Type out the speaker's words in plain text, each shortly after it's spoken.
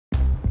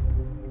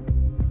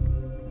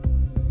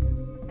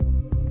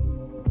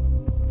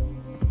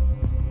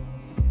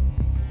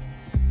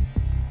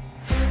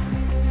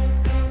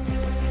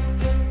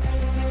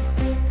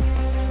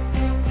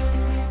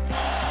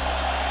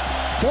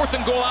4th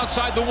and goal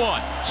outside the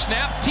 1.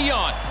 Snap, Tion.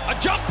 A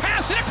jump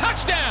pass and a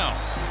touchdown.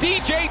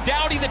 DJ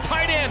Dowdy, the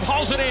tight end,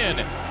 hauls it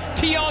in.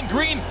 Tion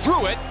Green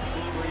threw it.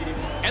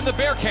 And the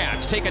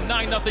Bearcats take a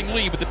 9-0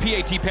 lead with the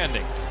PAT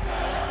pending.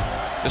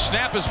 The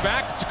snap is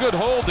back. It's a good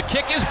hold. The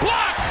kick is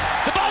blocked.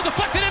 The ball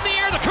deflected in the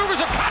air. The Cougars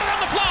have caught it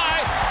on the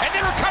fly. And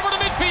they recover to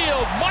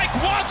midfield. Mike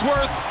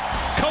Wadsworth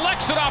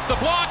collects it off the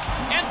block.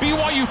 And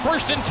BYU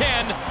 1st and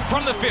 10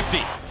 from the 50.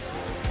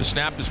 The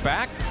snap is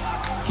back.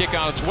 Kick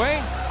on its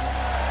way.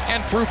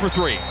 And through for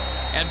 3.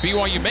 And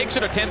BYU makes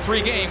it a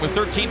 10-3 game with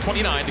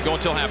 13:29 to go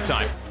until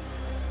halftime.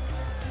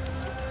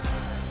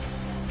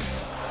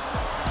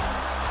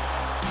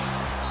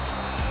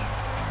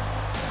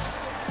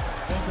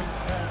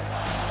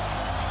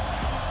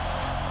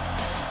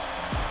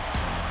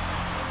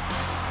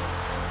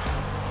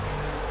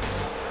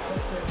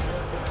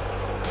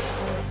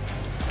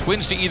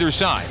 Twins to either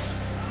side.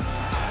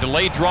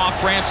 Delayed draw,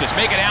 Francis.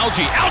 Make it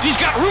Algie. Algie's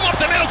got room up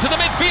the middle to the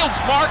midfield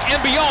mark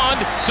and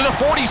beyond to the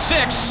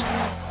 46.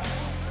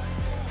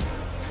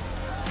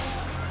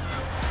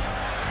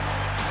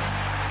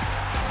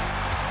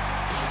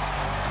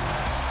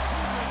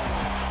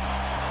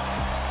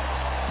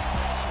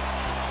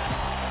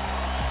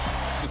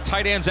 With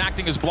tight ends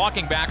acting as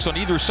blocking backs on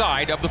either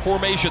side of the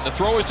formation. The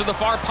throw is to the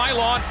far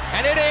pylon,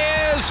 and it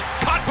is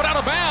caught but out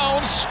of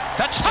bounds.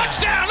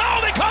 Touchdown!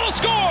 Oh, they call a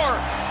score!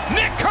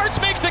 Nick Kurtz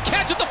makes the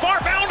catch at the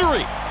far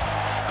boundary.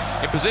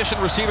 In position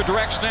to receive a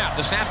direct snap.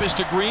 The snap is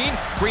to Green.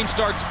 Green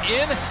starts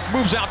in,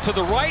 moves out to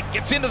the right,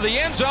 gets into the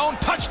end zone.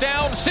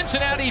 Touchdown,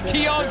 Cincinnati,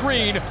 Tion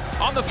Green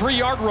on the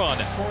 3-yard run.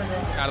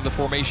 Out of the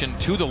formation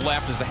to the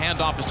left as the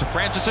handoff is to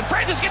Francis, and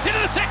Francis gets into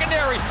the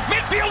secondary.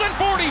 Midfield and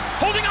 40,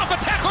 holding off a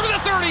tackler to the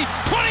 30,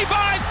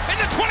 25, and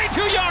the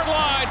 22-yard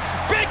line.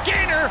 Big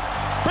gainer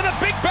for the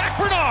big back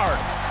Bernard.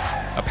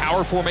 A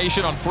power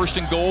formation on 1st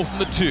and goal from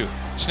the 2.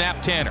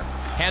 Snap Tanner.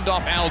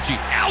 Handoff Algie.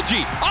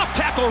 Algie off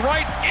tackle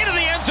right into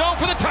the end zone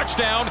for the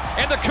touchdown.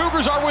 And the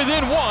Cougars are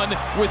within 1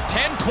 with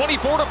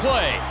 10:24 to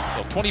play.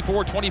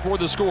 24-24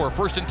 the score.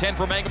 1st and 10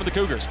 for Mangum and the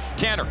Cougars.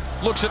 Tanner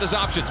looks at his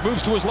options,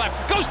 moves to his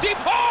left, goes deep.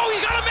 Oh, he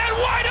got a man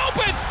wide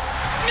open.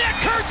 Nick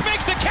Kurtz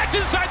makes the catch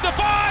inside the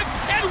 5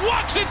 and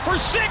walks it for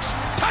 6.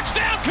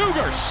 Touchdown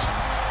Cougars.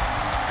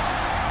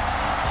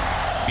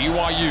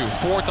 BYU,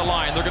 4th the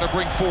line. They're going to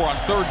bring 4 on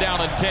 3rd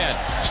down and 10.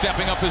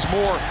 Stepping up is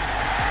Moore.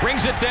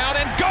 Brings it down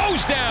and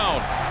goes down.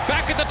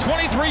 Back at the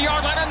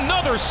 23-yard line,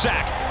 another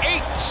sack.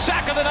 8th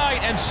sack of the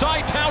night, and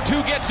Cy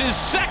Tautu gets his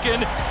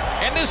 2nd.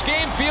 And this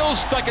game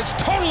feels like it's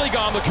totally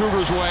gone the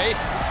Cougars' way.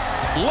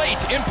 Late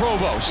in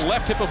Provost.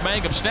 Left hip of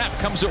Mangum. Snap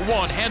comes at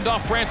 1.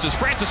 Handoff Francis.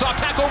 Francis off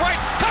tackle right.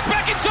 Cut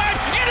back inside.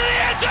 Into the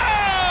end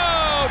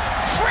zone!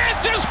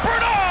 Francis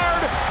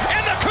Bernard!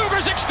 And the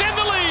Cougars extend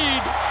the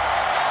lead.